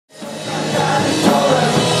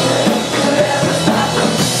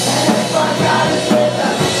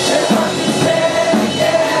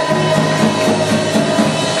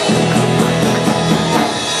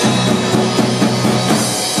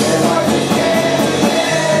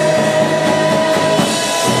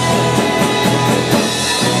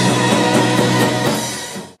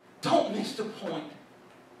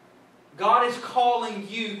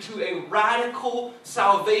full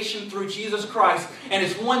salvation through Jesus Christ. And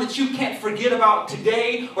it's one that you can't forget about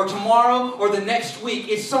today or tomorrow or the next week.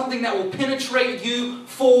 It's something that will penetrate you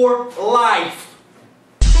for life.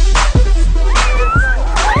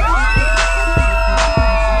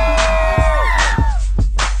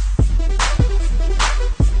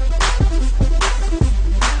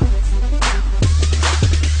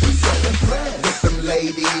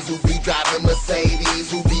 Ladies who be driving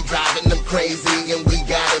Mercedes, who be driving them crazy, and we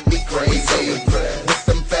gotta be crazy. With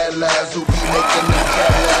some fellas who be making them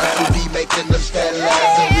fellas, who be making them fellas,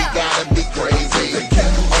 and we gotta be crazy. The king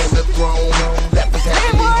on the throne, left us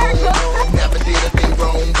happily home, never did a thing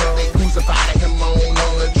wrong, but they crucified him on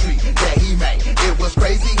a tree that he made. It was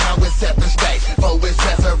crazy how it set the stage for his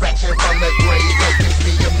resurrection from the grave. That gets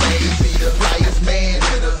me amazed. Be the flyest man,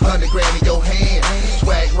 100 grand in your hand,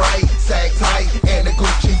 swag right, sag tight, and a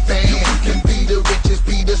Gucci fan. You can be the richest,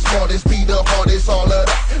 be the smartest, be the hardest, all of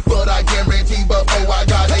that. But I guarantee before I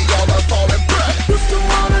got they all are falling back. Used to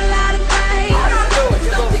want a lot of things,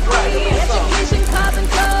 no degree, education, cars and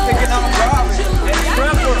clothes. Taking on Bradford. Hey,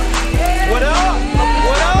 Tremper. What up?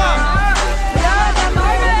 What up?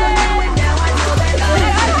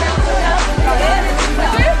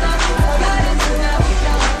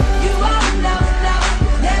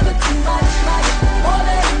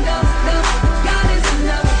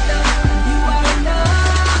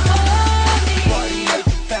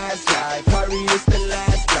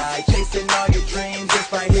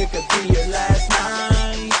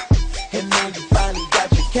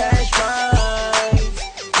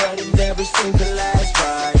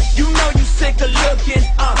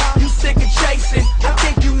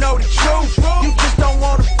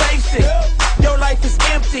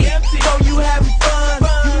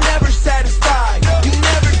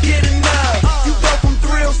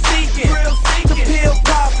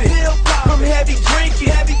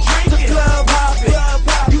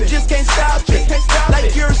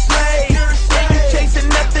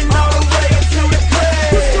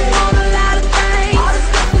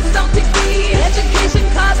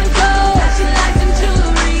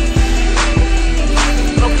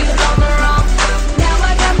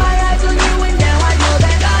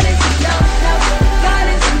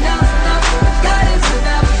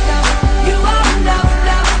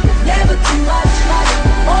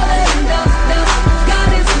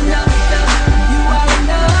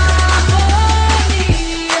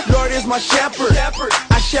 My shepherd,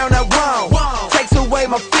 I shall not want. Takes away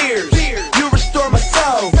my fears. You restore my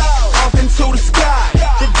soul. Off into the sky.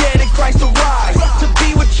 The dead in Christ arise. To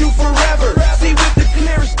be with you forever. See with the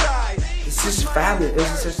clearest eyes. It's just fabulous. It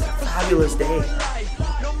was just a fabulous day.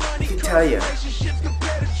 I can tell you.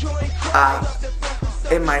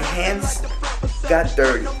 And my hands got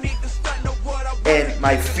dirty. And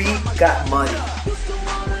my feet got muddy.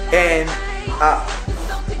 And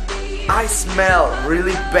I smell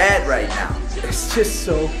really bad right now. It's just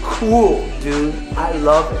so cool, dude. I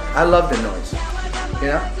love it. I love the noise, you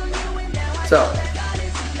know? So,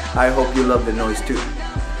 I hope you love the noise too.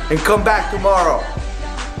 And come back tomorrow.